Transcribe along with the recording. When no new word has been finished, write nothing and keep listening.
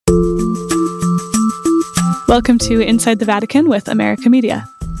Welcome to Inside the Vatican with America Media.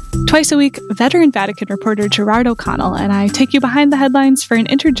 Twice a week, veteran Vatican reporter Gerard O'Connell and I take you behind the headlines for an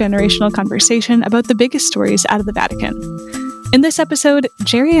intergenerational conversation about the biggest stories out of the Vatican. In this episode,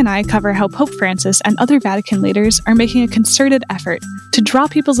 Jerry and I cover how Pope Francis and other Vatican leaders are making a concerted effort to draw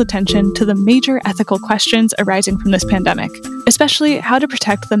people's attention to the major ethical questions arising from this pandemic, especially how to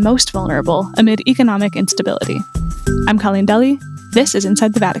protect the most vulnerable amid economic instability. I'm Colleen Deli. This is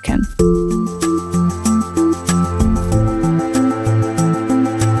Inside the Vatican.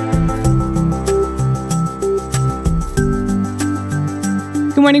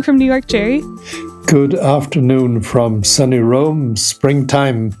 Good morning from New York, Jerry. Good afternoon from sunny Rome.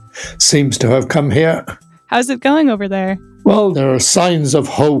 Springtime seems to have come here. How's it going over there? Well, there are signs of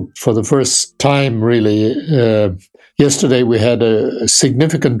hope for the first time, really. Yesterday we had a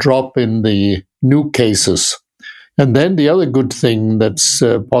significant drop in the new cases. And then the other good thing that's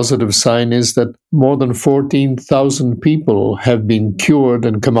a positive sign is that more than 14,000 people have been cured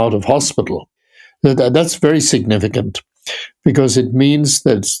and come out of hospital. That's very significant, because it means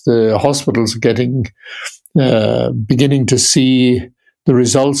that the hospitals are beginning to see the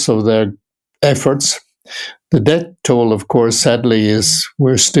results of their efforts. The death toll, of course, sadly,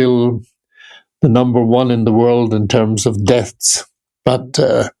 we're still the number one in the world in terms of deaths. But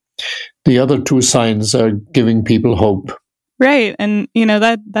the other two signs are giving people hope. Right. And,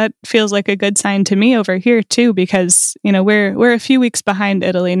 that feels like a good sign to me over here, too, because, we're a few weeks behind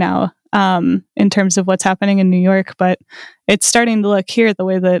Italy now. In terms of what's happening in New York, but it's starting to look here the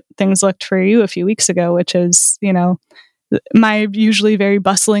way that things looked for you a few weeks ago, which is, my usually very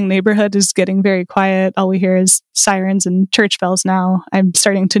bustling neighborhood is getting very quiet. All we hear is sirens and church bells now. I'm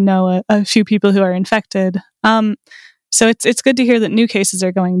starting to know a few people who are infected. So it's good to hear that new cases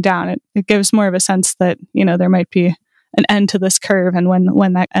are going down. It gives more of a sense that, there might be an end to this curve and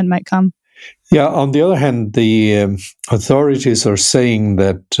when that end might come. Yeah, on the other hand, the authorities are saying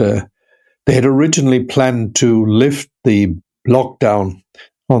that they had originally planned to lift the lockdown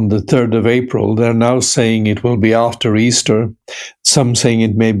on the 3rd of April. They're now saying it will be after Easter. Some saying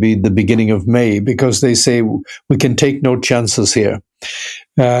it may be the beginning of May, because they say we can take no chances here.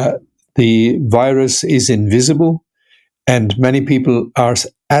 The virus is invisible, and many people are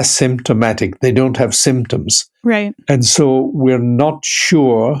asymptomatic. They don't have symptoms. Right. And so we're not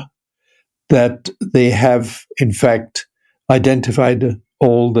sure that they have, in fact, identified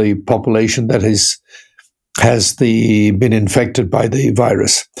all the population that has been infected by the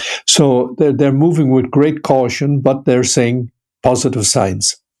virus. So they're moving with great caution, but they're saying positive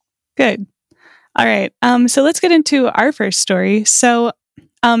signs. Good. All right. So let's get into our first story. So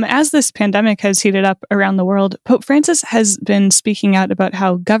as this pandemic has heated up around the world, Pope Francis has been speaking out about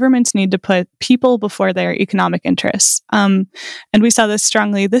how governments need to put people before their economic interests. And we saw this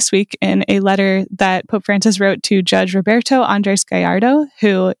strongly this week in a letter that Pope Francis wrote to Judge Roberto Andres Gallardo,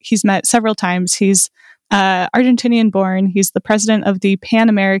 who he's met several times. He's Argentinian born. He's the president of the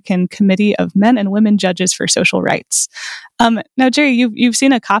Pan-American Committee of Men and Women Judges for Social Rights. Now, Jerry, you've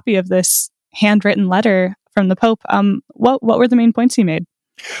seen a copy of this handwritten letter from the Pope. What were the main points he made?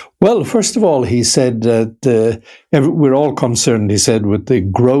 Well, first of all, he said that we're all concerned, he said, with the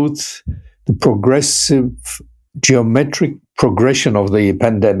growth, the progressive geometric progression of the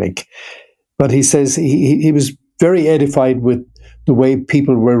pandemic. But he says he was very edified with the way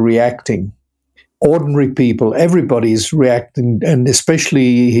people were reacting. Ordinary people, everybody's reacting, and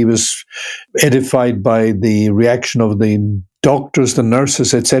especially he was edified by the reaction of the doctors, the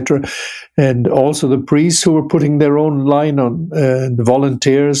nurses, etc., and also the priests who were putting their own line on, the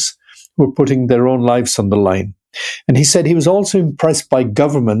volunteers who were putting their own lives on the line. And he said he was also impressed by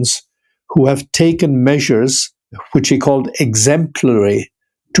governments who have taken measures which he called exemplary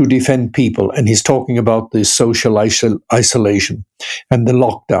to defend people. And he's talking about the social isolation and the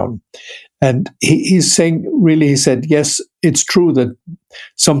lockdown. And he's saying, really, he said, yes, it's true that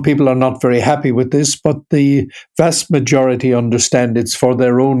some people are not very happy with this, but the vast majority understand it's for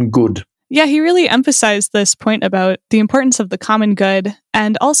their own good. Yeah, he really emphasized this point about the importance of the common good,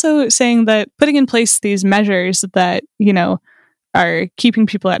 and also saying that putting in place these measures that, are keeping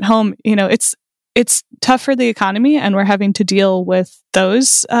people at home, it's tough for the economy, and we're having to deal with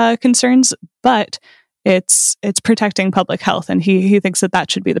those concerns, but it's protecting public health, and he thinks that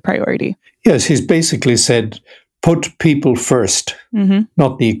should be the priority. Yes, he's basically said, put people first,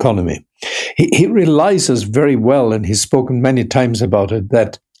 not the economy. He realizes very well, and he's spoken many times about it,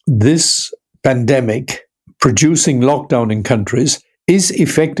 that this pandemic producing lockdown in countries is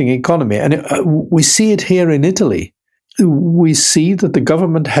affecting economy. And we see it here in Italy. We see that the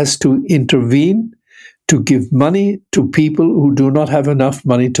government has to intervene to give money to people who do not have enough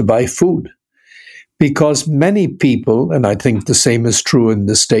money to buy food, because many people, and I think the same is true in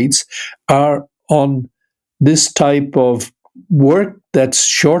the States, are on this type of work that's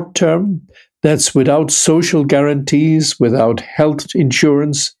short term, that's without social guarantees, without health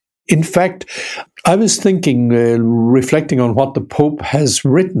insurance. In fact, I was thinking, reflecting on what the Pope has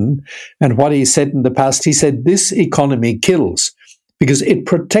written and what he said in the past. He said, this economy kills because it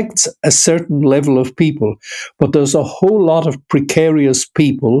protects a certain level of people. But there's a whole lot of precarious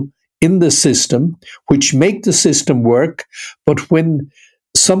people in the system which make the system work. But when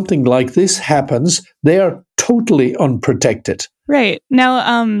something like this happens, they are totally unprotected. Right.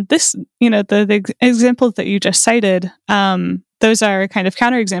 Now, this, the examples that you just cited, those are kind of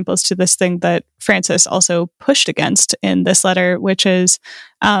counterexamples to this thing that Francis also pushed against in this letter, which is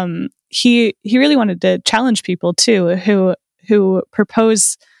he really wanted to challenge people too, who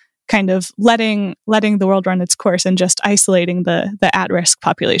propose kind of letting the world run its course and just isolating the at-risk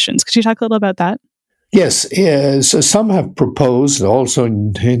populations. Could you talk a little about that? Yes. So some have proposed, also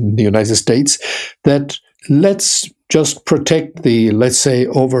in the United States, that let's just protect the, let's say,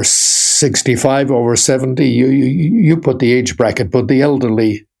 over 65, over 70, you put the age bracket, but the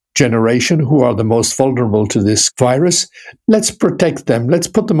elderly generation who are the most vulnerable to this virus, let's protect them. Let's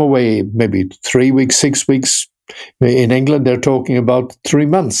put them away maybe 3 weeks, 6 weeks. In England, they're talking about 3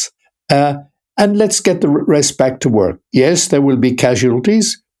 months. And let's get the rest back to work. Yes, there will be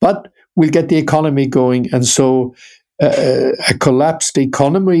casualties, but we'll get the economy going. And so a collapsed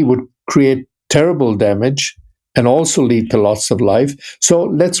economy would create terrible damage and also lead to loss of life. So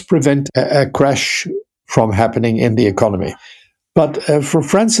let's prevent a crash from happening in the economy. But for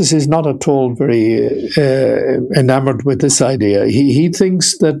Francis is not at all very enamored with this idea. He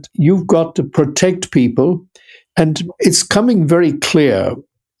thinks that you've got to protect people, and it's coming very clear.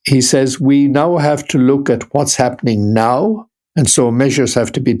 He says we now have to look at what's happening now, and so measures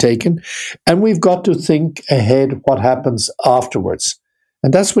have to be taken, and we've got to think ahead what happens afterwards.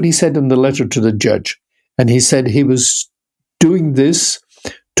 And that's what he said in the letter to the judge. And he said he was doing this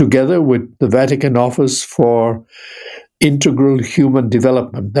together with the Vatican Office for Integral Human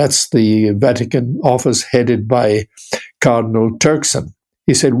Development. That's the Vatican office headed by Cardinal Turkson.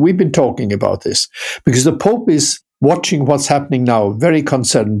 He said, we've been talking about this because the Pope is watching what's happening now, very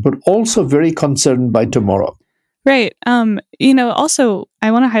concerned, but also very concerned by tomorrow. Right. Also,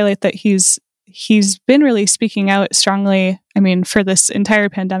 I want to highlight that he's been really speaking out strongly, for this entire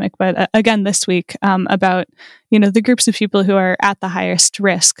pandemic, but again this week, about, the groups of people who are at the highest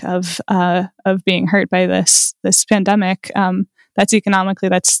risk of being hurt by this pandemic. That's economically,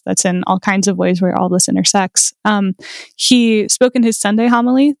 that's in all kinds of ways where all this intersects. He spoke in his Sunday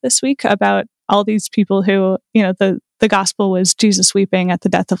homily this week about all these people who, the gospel was Jesus weeping at the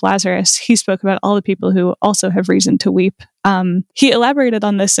death of Lazarus. He spoke about all the people who also have reason to weep. He elaborated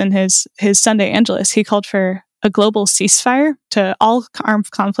on this in his Sunday Angelus. He called for a global ceasefire to all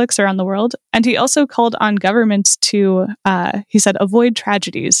armed conflicts around the world. And he also called on governments to, he said, avoid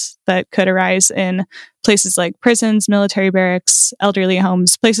tragedies that could arise in places like prisons, military barracks, elderly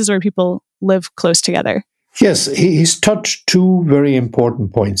homes, places where people live close together. Yes, he's touched two very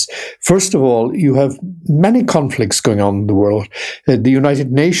important points. First of all, you have many conflicts going on in the world. The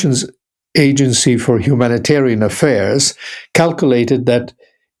United Nations Agency for Humanitarian Affairs calculated that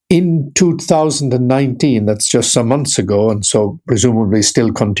in 2019, that's just some months ago, and so presumably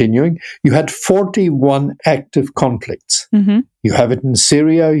still continuing, you had 41 active conflicts. Mm-hmm. You have it in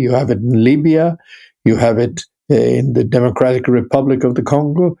Syria, you have it in Libya, you have it in the Democratic Republic of the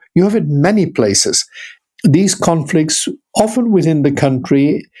Congo, you have it in many places. These conflicts, often within the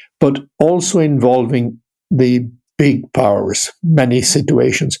country, but also involving the big powers, many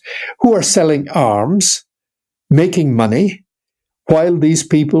situations, who are selling arms, making money, while these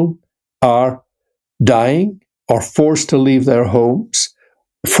people are dying or forced to leave their homes,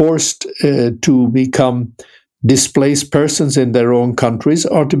 forced to become displaced persons in their own countries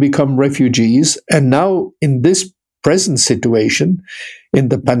or to become refugees. And now in this present situation, in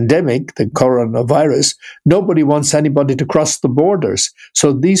the pandemic, the coronavirus, nobody wants anybody to cross the borders.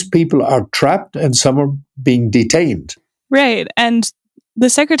 So these people are trapped and some are being detained. Right. And the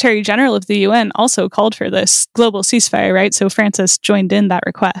Secretary General of the UN also called for this global ceasefire, right? So Francis joined in that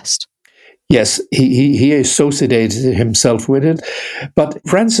request. Yes, he associated himself with it. But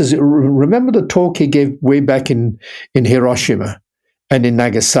Francis, remember the talk he gave way back in Hiroshima and in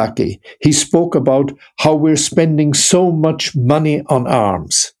Nagasaki? He spoke about how we're spending so much money on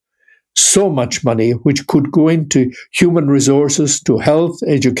arms, so much money, which could go into human resources, to health,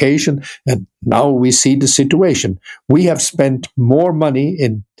 education. And now we see the situation. We have spent more money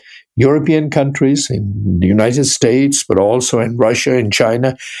in European countries, in the United States, but also in Russia, in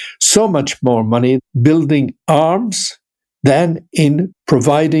China, so much more money building arms than in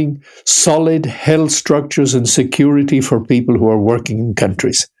providing solid health structures and security for people who are working in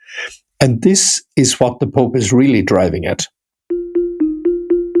countries. And this is what the Pope is really driving at.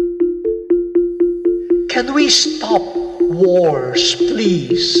 Can we stop wars,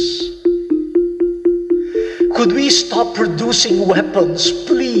 please? Could we stop producing weapons,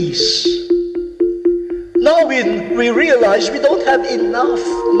 please? Now we realize we don't have enough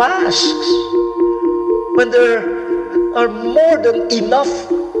masks when there are more than enough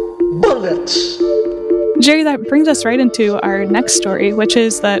bullets. Jerry, that brings us right into our next story, which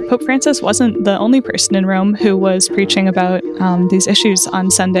is that Pope Francis wasn't the only person in Rome who was preaching about these issues on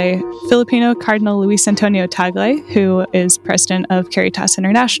Sunday. Filipino Cardinal Luis Antonio Tagle, who is president of Caritas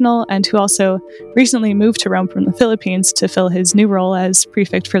International and who also recently moved to Rome from the Philippines to fill his new role as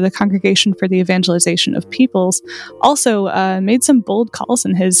prefect for the Congregation for the Evangelization of Peoples, also made some bold calls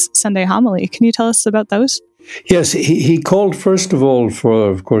in his Sunday homily. Can you tell us about those? Yes, he called, first of all, for,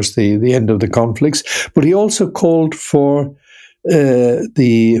 of course, the end of the conflicts, but he also called for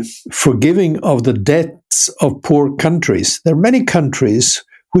the forgiving of the debts of poor countries. There are many countries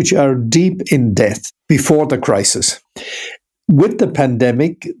which are deep in debt before the crisis. With the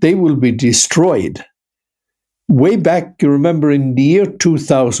pandemic, they will be destroyed. Way back, you remember, in the year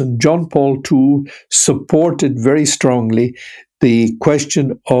 2000, John Paul II supported very strongly the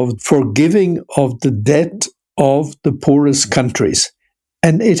question of forgiving of the debt of the poorest countries.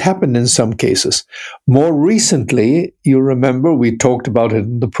 And it happened in some cases. More recently, you remember, we talked about it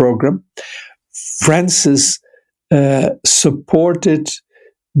in the program, Francis supported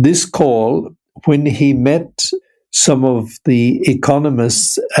this call when he met some of the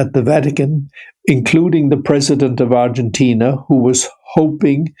economists at the Vatican, including the president of Argentina, who was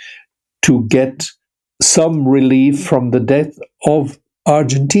hoping to get some relief from the debt of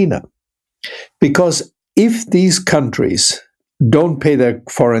Argentina. Because if these countries don't pay their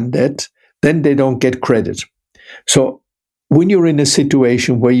foreign debt, then they don't get credit. So when you're in a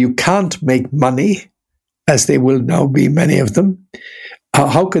situation where you can't make money, as they will now be, many of them,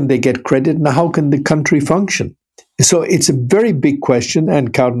 how can they get credit and how can the country function? So it's a very big question,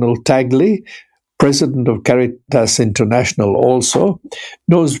 and Cardinal Tagle, president of Caritas International, also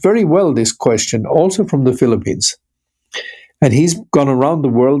knows very well this question, also from the Philippines. And he's gone around the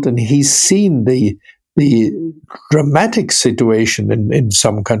world and he's seen the dramatic situation in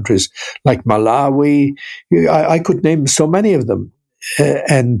some countries, like Malawi. I could name so many of them.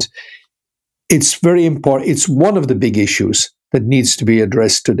 And it's very important. It's one of the big issues that needs to be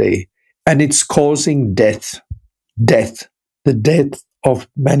addressed today. And it's causing death, the death of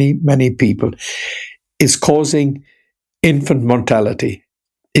many, many people. It's causing infant mortality.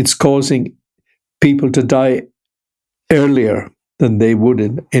 It's causing people to die earlier than they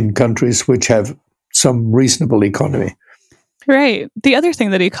would in countries which have some reasonable economy. Right. The other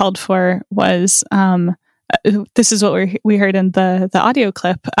thing that he called for was, this is what we heard in the audio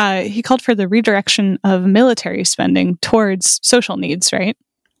clip, he called for the redirection of military spending towards social needs, right?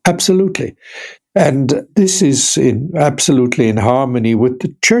 Absolutely. And this is absolutely in harmony with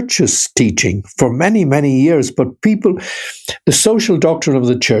the Church's teaching for many, many years. But the social doctrine of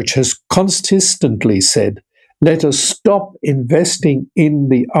the Church has consistently said, let us stop investing in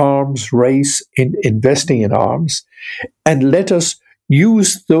the arms race, in investing in arms, and let us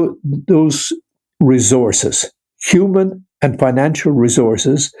use those resources, human and financial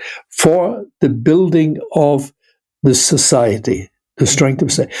resources, for the building of the society, the strength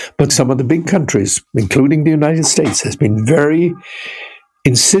of society. But some of the big countries, including the United States, has been very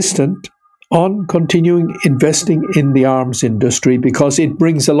insistent on continuing investing in the arms industry because it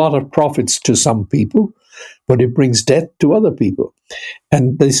brings a lot of profits to some people, but it brings death to other people.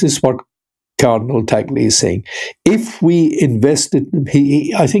 And this is what Cardinal Tagle is saying. If we invested,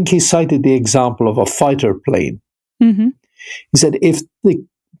 I think he cited the example of a fighter plane. Mm-hmm. He said if the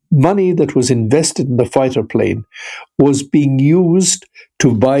money that was invested in the fighter plane was being used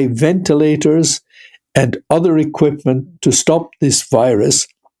to buy ventilators and other equipment to stop this virus,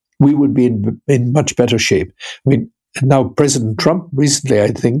 we would be in much better shape. I mean, now President Trump recently, I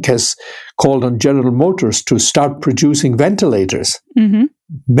think, has called on General Motors to start producing ventilators. Mm-hmm.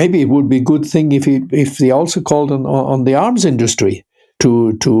 Maybe it would be a good thing if they also called on the arms industry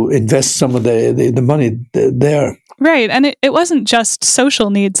to invest some of the money there. Right. And it wasn't just social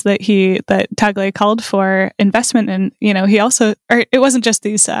needs that Tagle called for investment in. It wasn't just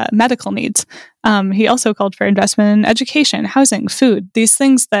these medical needs. He also called for investment in education, housing, food, these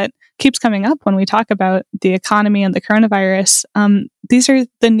things that keeps coming up when we talk about the economy and the coronavirus. These are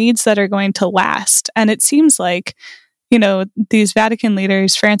the needs that are going to last. And it seems like, these Vatican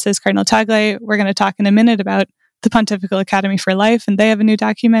leaders, Francis, Cardinal Tagle, we're going to talk in a minute about the Pontifical Academy for Life, and they have a new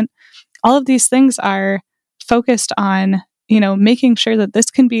document. All of these things are focused on, making sure that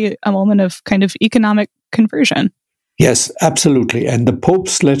this can be a moment of kind of economic conversion. Yes, absolutely. And the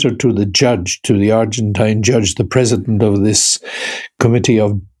Pope's letter to the Argentine judge, the president of this committee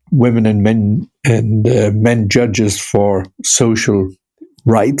of women and men judges for social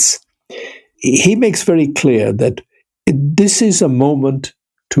rights, he makes very clear that this is a moment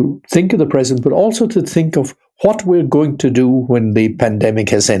to think of the present, but also to think of what we're going to do when the pandemic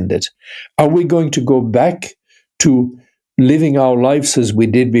has ended. Are we going to go back to living our lives as we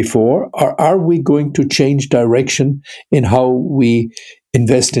did before, or are we going to change direction in how we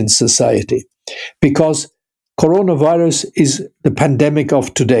invest in society? Because coronavirus is the pandemic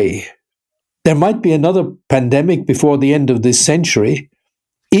of today. There might be another pandemic before the end of this century,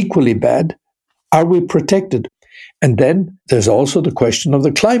 equally bad. Are we protected? And then there's also the question of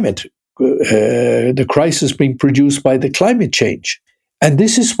the climate, the crisis being produced by the climate change. And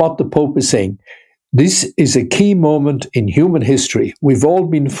this is what the Pope is saying. This is a key moment in human history. We've all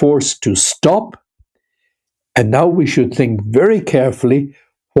been forced to stop, and now we should think very carefully,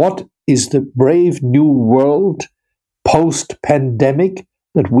 what is the brave new world post-pandemic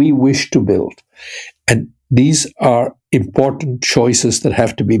that we wish to build? And these are important choices that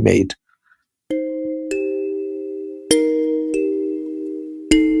have to be made.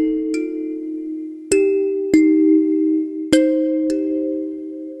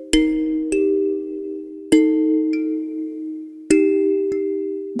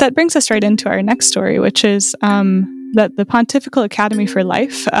 That brings us right into our next story, which is that the Pontifical Academy for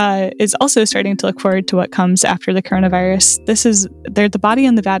Life is also starting to look forward to what comes after the coronavirus. They're the body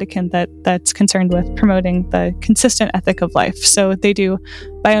in the Vatican that's concerned with promoting the consistent ethic of life. So they do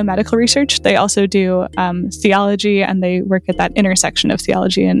biomedical research. They also do theology, and they work at that intersection of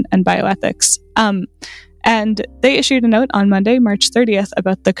theology and bioethics. And they issued a note on Monday, March 30th,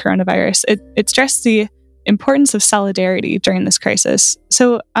 about the coronavirus. It stressed the importance of solidarity during this crisis.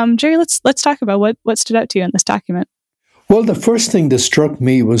 So, Jerry, let's talk about what stood out to you in this document. Well, the first thing that struck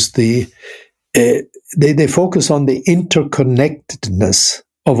me was they focus on the interconnectedness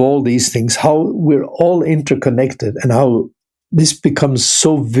of all these things, how we're all interconnected, and how this becomes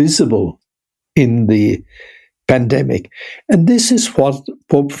so visible in the pandemic. And this is what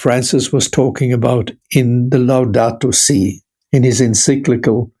Pope Francis was talking about in the Laudato Si, in his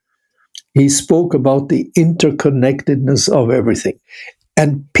encyclical. He spoke about the interconnectedness of everything.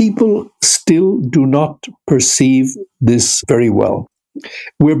 And people still do not perceive this very well.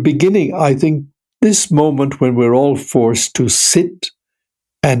 We're beginning, I think, this moment when we're all forced to sit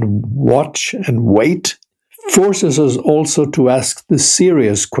and watch and wait, forces us also to ask the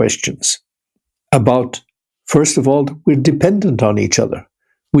serious questions about, first of all, we're dependent on each other.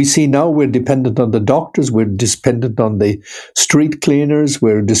 We see now we're dependent on the doctors, we're dependent on the street cleaners,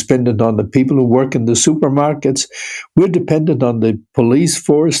 we're dependent on the people who work in the supermarkets, we're dependent on the police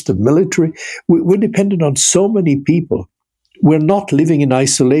force, the military. We're dependent on so many people. We're not living in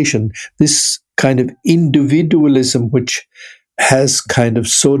isolation. This kind of individualism, which has kind of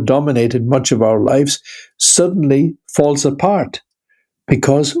so dominated much of our lives, suddenly falls apart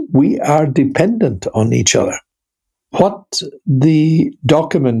because we are dependent on each other. What the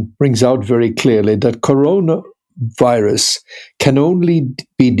document brings out very clearly, that coronavirus can only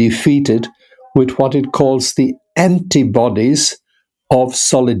be defeated with what it calls the antibodies of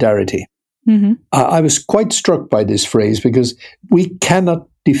solidarity. Mm-hmm. I was quite struck by this phrase because we cannot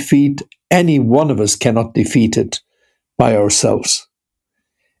defeat, any one of us cannot defeat it by ourselves.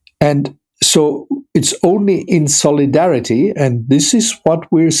 And so it's only in solidarity, and this is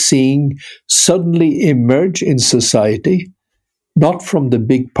what we're seeing suddenly emerge in society, not from the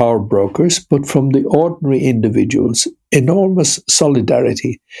big power brokers, but from the ordinary individuals, enormous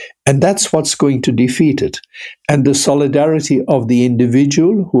solidarity. And that's what's going to defeat it. And the solidarity of the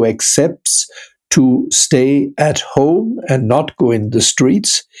individual who accepts to stay at home and not go in the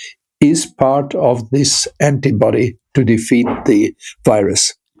streets is part of this antibody to defeat the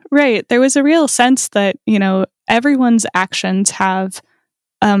virus. Right. There was a real sense that, everyone's actions have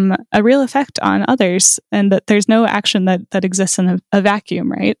a real effect on others, and that there's no action that exists in a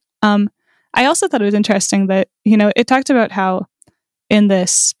vacuum, right? I also thought it was interesting that, it talked about how in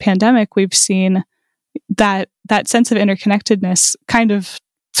this pandemic, we've seen that sense of interconnectedness kind of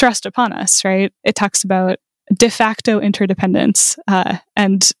thrust upon us, right? It talks about de facto interdependence,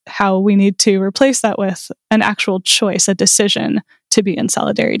 and how we need to replace that with an actual choice, a decision to be in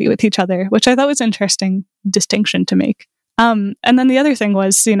solidarity with each other, which I thought was an interesting distinction to make. And then the other thing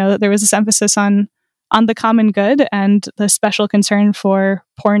was, that there was this emphasis on the common good and the special concern for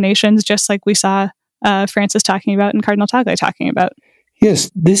poor nations, just like we saw Francis talking about and Cardinal Tagle talking about.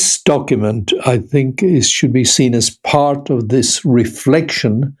 Yes, this document, I think, should be seen as part of this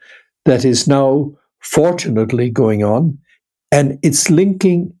reflection that is now fortunately going on, and it's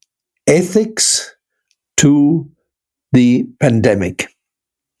linking ethics to the pandemic,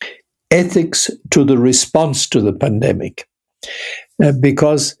 ethics to the response to the pandemic,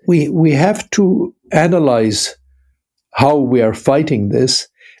 because we have to analyze how we are fighting this,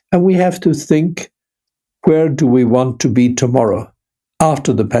 and we have to think, where do we want to be tomorrow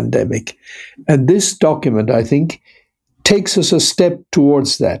after the pandemic? And this document, I think, takes us a step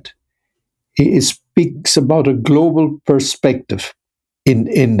towards that. It speaks about a global perspective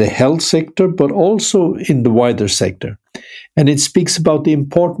in the health sector, but also in the wider sector. And it speaks about the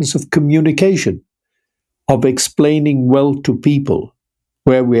importance of communication, of explaining well to people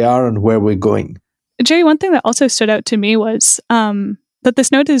where we are and where we're going. Jerry, one thing that also stood out to me was that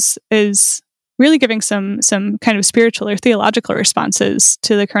this note is really giving some kind of spiritual or theological responses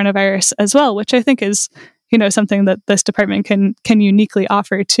to the coronavirus as well, which I think is, something that this department can uniquely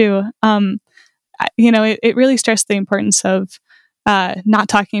offer too. It really stressed the importance of not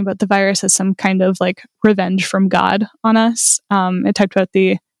talking about the virus as some kind of like revenge from God on us. It talked about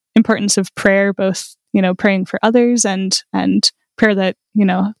the importance of prayer, both, praying for others and prayer that,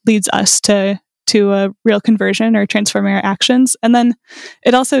 leads us to a real conversion or transforming our actions. And then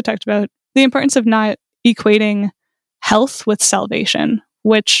it also talked about the importance of not equating health with salvation,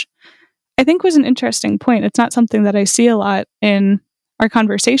 which I think was an interesting point. It's not something that I see a lot in our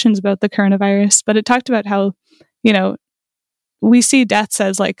conversations about the coronavirus, but it talked about how, we see deaths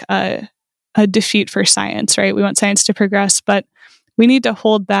as like a defeat for science, right? We want science to progress, but we need to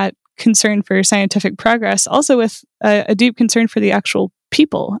hold that concern for scientific progress also with a deep concern for the actual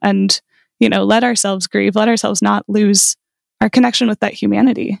people and, let ourselves grieve, let ourselves not lose our connection with that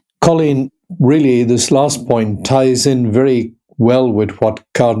humanity. Colleen, really, this last point ties in very well with what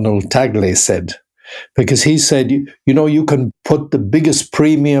Cardinal Tagle said, because he said, you can put the biggest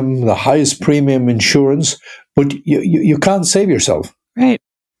premium, the highest premium insurance, but you can't save yourself. Right.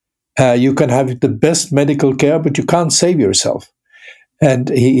 You can have the best medical care, but you can't save yourself. And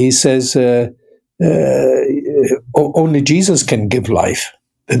he says, only Jesus can give life.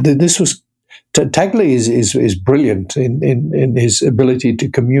 This was Tagle is brilliant in his ability to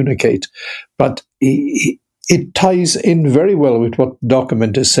communicate, but it ties in very well with what the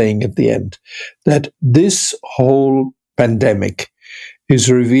document is saying at the end, that this whole pandemic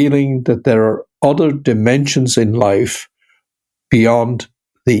is revealing that there are other dimensions in life beyond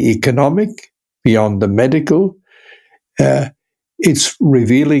the economic, beyond the medical. It's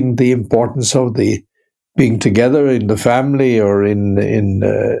revealing the importance of the being together in the family or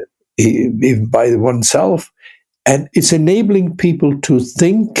even by oneself. And it's enabling people to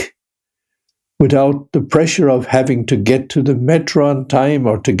think without the pressure of having to get to the metro on time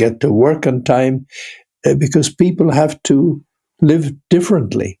or to get to work on time, because people have to live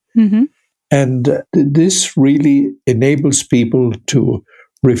differently. Mm-hmm. And this really enables people to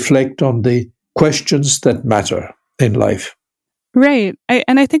reflect on the questions that matter in life. Right.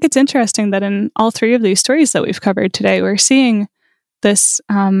 And I think it's interesting that in all three of these stories that we've covered today, we're seeing this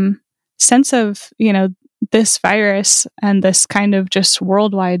sense of, this virus and this kind of just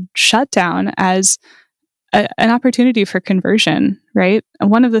worldwide shutdown as an opportunity for conversion, right? And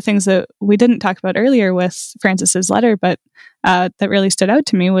one of the things that we didn't talk about earlier with Francis's letter, but that really stood out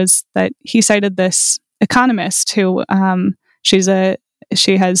to me was that he cited this economist who she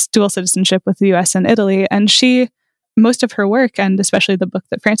has dual citizenship with the U.S. and Italy, and most of her work, and especially the book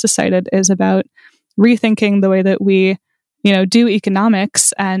that Francis cited, is about rethinking the way that we, do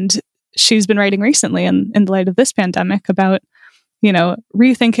economics. And she's been writing recently in the light of this pandemic about,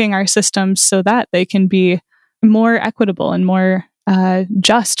 rethinking our systems so that they can be more equitable and more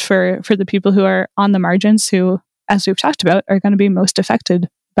just for the people who are on the margins, who, as we've talked about, are going to be most affected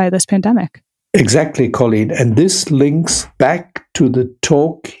by this pandemic. Exactly, Colleen. And this links back to the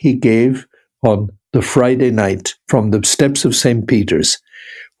talk he gave on the Friday night from the steps of St. Peter's,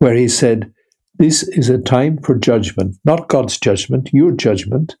 where he said, this is a time for judgment, not God's judgment, your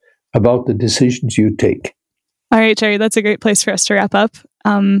judgment about the decisions you take. All right, Jerry, that's a great place for us to wrap up.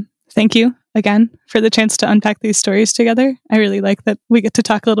 Thank you again for the chance to unpack these stories together. I really like that we get to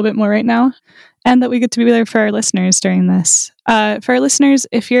talk a little bit more right now and that we get to be there for our listeners during this. For our listeners,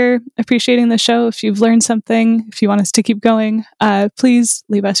 if you're appreciating the show, if you've learned something, if you want us to keep going, please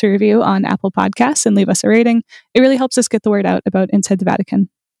leave us a review on Apple Podcasts and leave us a rating. It really helps us get the word out about Inside the Vatican.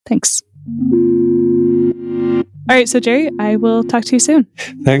 Thanks. All right, so Jerry, I will talk to you soon.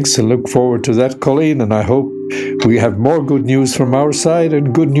 Thanks. I look forward to that, Colleen, and I hope we have more good news from our side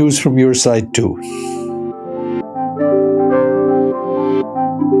and good news from your side too.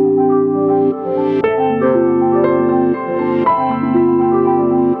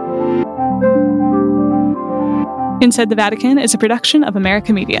 Inside the Vatican is a production of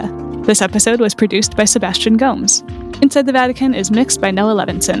America Media. This episode was produced by Sebastian Gomes. Inside the Vatican is mixed by Noah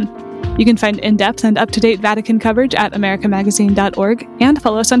Levinson. You can find in-depth and up-to-date Vatican coverage at americamagazine.org and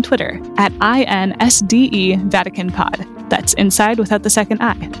follow us on Twitter at INSDE Vatican Pod. That's inside without the second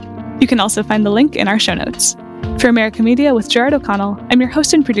I. You can also find the link in our show notes. For America Media with Gerard O'Connell, I'm your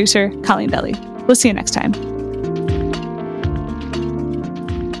host and producer, Colleen Deli. We'll see you next time.